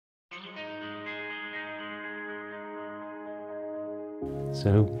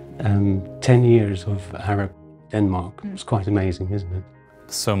So 10 years of Arup, Denmark. It's quite amazing, isn't it?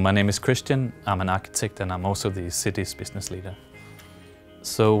 So my name is Kristian, I'm an architect and I'm also the city's business leader.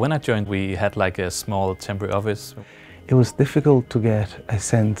 So when I joined, we had like a small temporary office. It was difficult to get a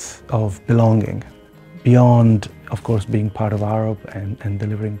sense of belonging, beyond, of course, being part of Arup and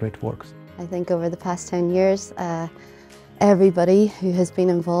delivering great works. I think over the past 10 years, everybody who has been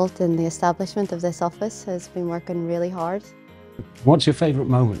involved in the establishment of this office has been working really hard. What's your favourite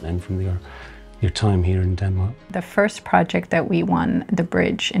moment then from your time here in Denmark? The first project that we won, the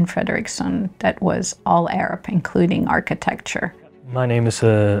bridge in Frederikssund, that was all Arup, including architecture. My name is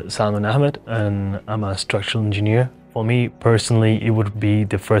Salman Ahmad and I'm a structural engineer. For me personally, it would be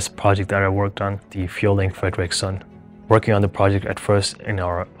the first project that I worked on, the Fjord Link Frederikssund. Working on the project at first in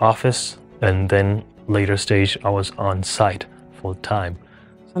our office, and then later stage I was on site full time.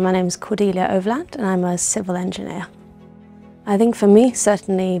 My name is Cordelia Overland and I'm a civil engineer. I think for me,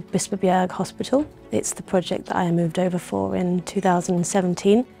 certainly Bispebjerg Hospital. It's the project that I moved over for in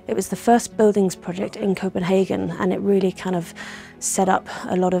 2017. It was the first buildings project in Copenhagen, and it really kind of set up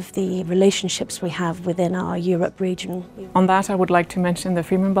a lot of the relationships we have within our Europe region. On that, I would like to mention the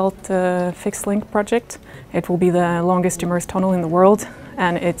Fehmarnbelt fixed link project. It will be the longest immersed tunnel in the world,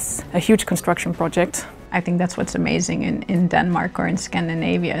 and it's a huge construction project. I think that's what's amazing in Denmark or in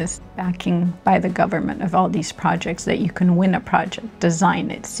Scandinavia is backing by the government of all these projects, that you can win a project, design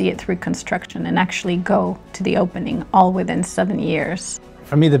it, see it through construction and actually go to the opening all within 7 years.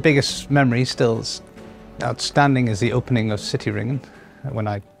 For me, the biggest memory still outstanding is the opening of Cityringen. When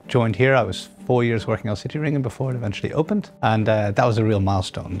I joined here, I was 4 years working on Cityringen before it eventually opened, and that was a real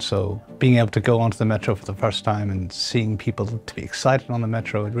milestone. So being able to go onto the metro for the first time and seeing people to be excited on the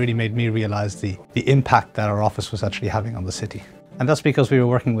metro, it really made me realize the impact that our office was actually having on the city. And that's because we were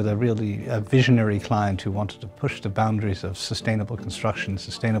working with a really visionary client who wanted to push the boundaries of sustainable construction,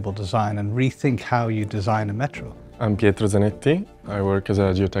 sustainable design, and rethink how you design a metro. I'm Pietro Zanetti. I work as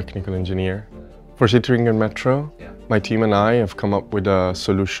a geotechnical engineer. For Cityringen Metro, my team and I have come up with a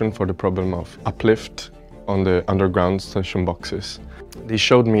solution for the problem of uplift on the underground station boxes. They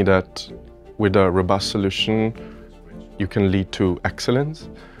showed me that with a robust solution, you can lead to excellence.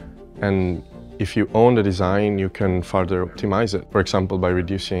 And if you own the design, you can further optimize it. For example, by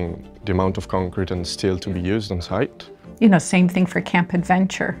reducing the amount of concrete and steel to be used on site. You know, same thing for Camp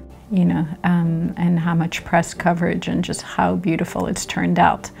Adventure, you know, and how much press coverage and just how beautiful it's turned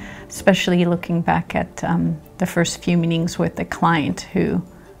out. Especially looking back at the first few meetings with the client, who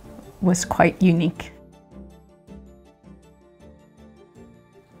was quite unique.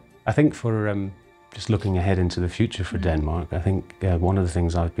 I think for just looking ahead into the future for Denmark, I think one of the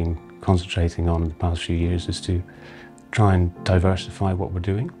things I've been concentrating on the past few years is to try and diversify what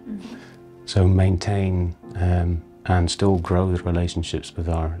we're doing. So maintain and still grow the relationships with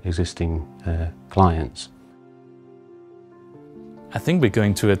our existing clients. I think we're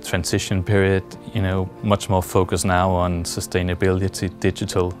going to a transition period, you know, much more focused now on sustainability,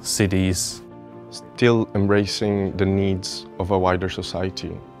 digital cities. Still embracing the needs of a wider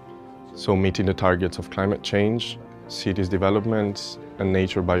society. So meeting the targets of climate change, cities development, and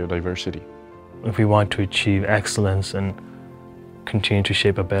nature biodiversity. If we want to achieve excellence and continue to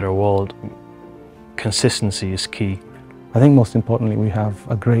shape a better world, consistency is key. I think most importantly, we have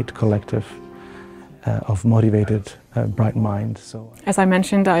a great collective of motivated, bright minds. As I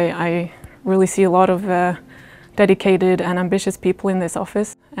mentioned, I really see a lot of dedicated and ambitious people in this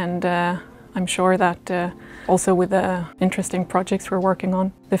office, and I'm sure that also with the interesting projects we're working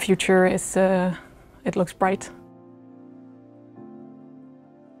on, the future is, it looks bright.